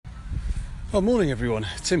Well, morning everyone.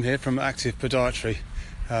 Tim here from Active Podiatry.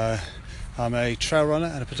 I'm a trail runner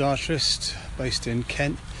and a podiatrist based in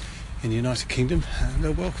Kent in the United Kingdom,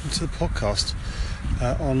 and welcome to the podcast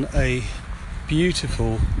on a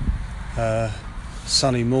beautiful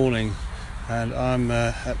sunny morning. And I'm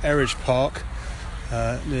at Eridge Park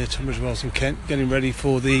near Tunbridge Wells in Kent, getting ready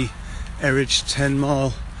for the Eridge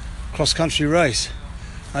 10-mile cross-country race.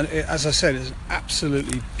 And as I said, it's an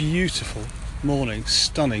absolutely beautiful morning,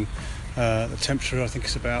 stunning. The temperature I think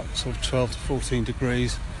is about sort of 12 to 14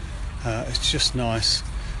 degrees. It's just nice,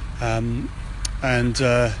 and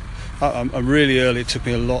I'm really early. It took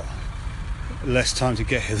me a lot less time to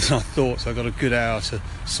get here than I thought, so I got a good hour to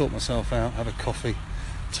sort myself out, have a coffee,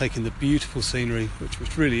 take in the beautiful scenery,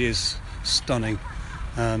 which really is stunning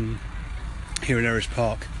here in Eridge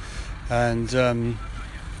Park. And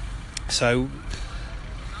so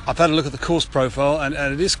I've had a look at the course profile, and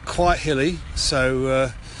it is quite hilly,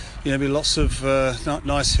 so there'll be lots of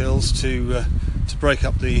nice hills to break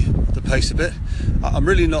up the pace a bit. I'm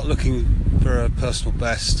really not looking for a personal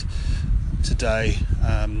best today.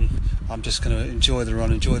 I'm just going to enjoy the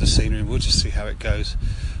run, enjoy the scenery, and we'll just see how it goes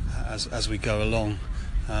as we go along.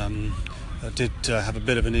 I did have a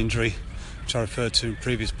bit of an injury, which I referred to in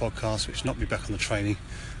previous podcasts, which knocked me back on the training.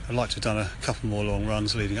 I'd like to have done a couple more long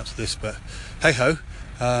runs leading up to this, but hey ho,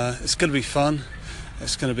 it's going to be fun,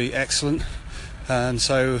 it's going to be excellent. And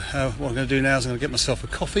so what I'm going to do now is I'm going to get myself a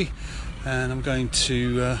coffee, and I'm going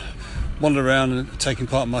to wander around and taking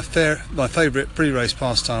part in my favourite pre-race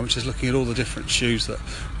pastime, which is looking at all the different shoes that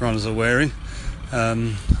runners are wearing.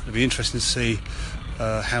 It'll be interesting to see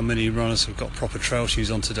how many runners have got proper trail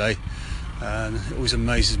shoes on today, and it always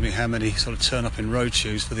amazes me how many sort of turn up in road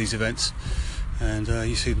shoes for these events, and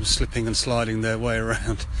you see them slipping and sliding their way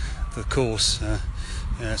around the course.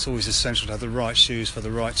 It's always essential to have the right shoes for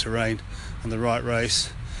the right terrain and the right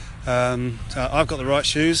race. I've got the right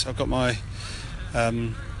shoes. I've got my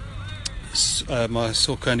my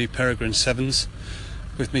Saucony Peregrine 7s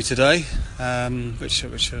with me today, which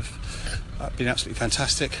have been absolutely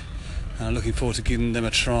fantastic, and I'm looking forward to giving them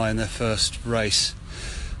a try in their first race.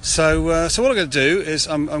 So what I'm going to do is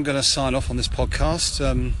I'm going to sign off on this podcast.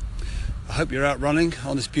 I hope you're out running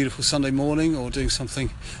on this beautiful Sunday morning, or doing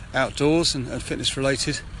something outdoors and fitness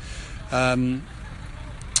related.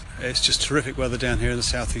 It's just terrific weather down here in the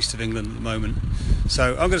southeast of England at the moment.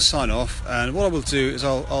 So I'm going to sign off, and what I will do is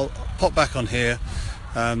I'll pop back on here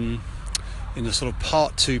in a sort of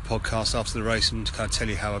part 2 podcast after the race, and kind of tell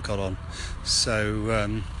you how I got on.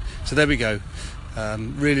 So there we go.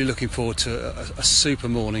 Really looking forward to a super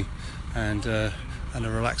morning and a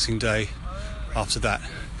relaxing day after that.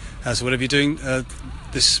 So whatever you're doing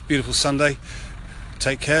this beautiful Sunday,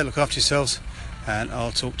 take care, look after yourselves, and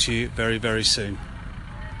I'll talk to you very, very soon.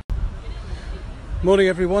 Morning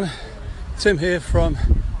everyone, Tim here from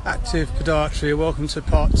Active Podiatry. Welcome to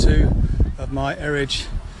part 2 of my Eridge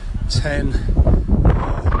 10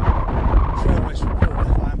 trail race report.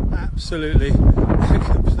 I'm absolutely,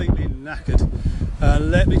 completely knackered.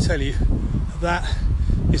 Let me tell you, that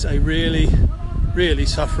is a really, really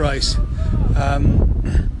tough race.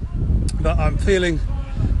 But I'm feeling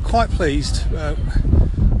quite pleased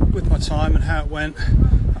with my time and how it went.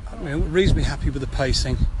 I'm reasonably happy with the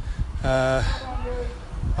pacing. There's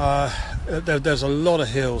a lot of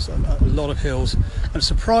hills, and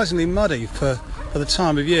surprisingly muddy for the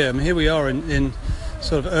time of year. I mean, here we are in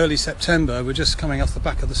sort of early September. We're just coming off the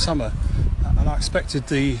back of the summer, and I expected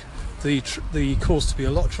the course to be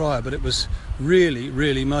a lot drier, but it was really,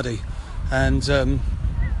 really muddy. And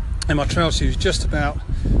my trail shoes just about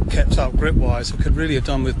kept up grip-wise. I could really have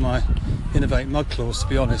done with my Innovate mud claws, to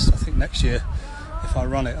be honest. I think next year, if I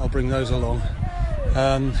run it, I'll bring those along.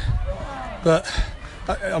 But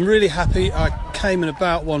I'm really happy. I came in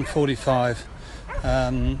about 1:45,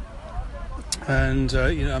 and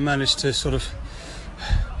I managed to sort of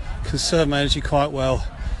conserve my energy quite well.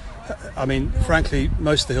 I mean, frankly,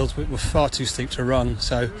 most of the hills were far too steep to run,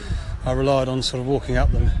 so I relied on sort of walking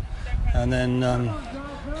up them, and then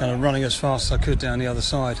kind of running as fast as I could down the other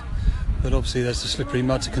side. But obviously there's the slippery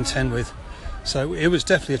mud to contend with, so it was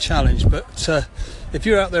definitely a challenge. But if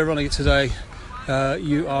you're out there running it today,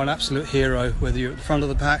 you are an absolute hero, whether you're at the front of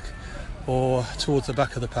the pack or towards the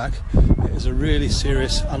back of the pack. It is a really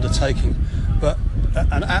serious undertaking, but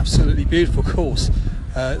an absolutely beautiful course.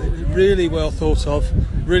 Really well thought of,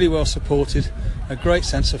 really well supported, a great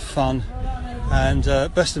sense of fun, and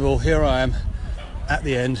best of all, here I am at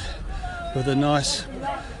the end with a nice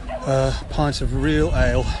pint of real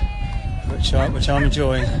ale, which I'm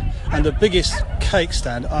enjoying, and the biggest cake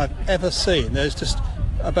stand I've ever seen. There's just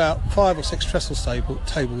about 5 or 6 trestle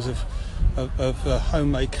tables of of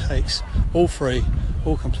homemade cakes, all free,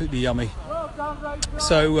 all completely yummy.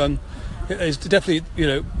 So it's definitely,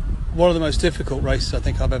 one of the most difficult races I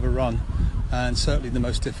think I've ever run, and certainly the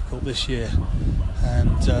most difficult this year.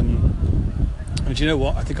 And you know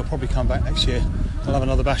what? I think I'll probably come back next year. I'll have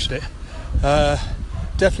another bash at it.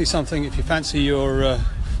 Definitely something, if you fancy your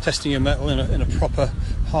testing your mettle in a proper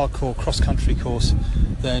hardcore cross-country course,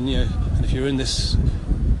 then and if you're in this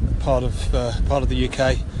part of the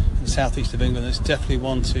UK, in the southeast of England, it's definitely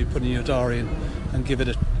one to put in your diary and give it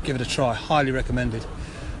a try. Highly recommended.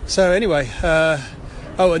 So anyway,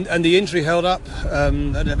 and the injury held up. I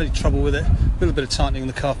didn't have any trouble with it. A little bit of tightening in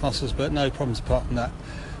the calf muscles, but no problems apart from that.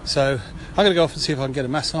 So I'm going to go off and see if I can get a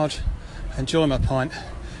massage, enjoy my pint,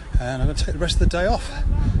 and I'm going to take the rest of the day off.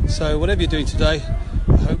 So whatever you're doing today,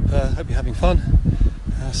 I hope you're having fun.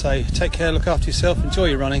 Say take care, look after yourself, enjoy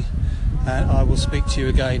your running, and I will speak to you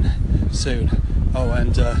again soon. Oh,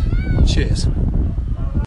 and cheers.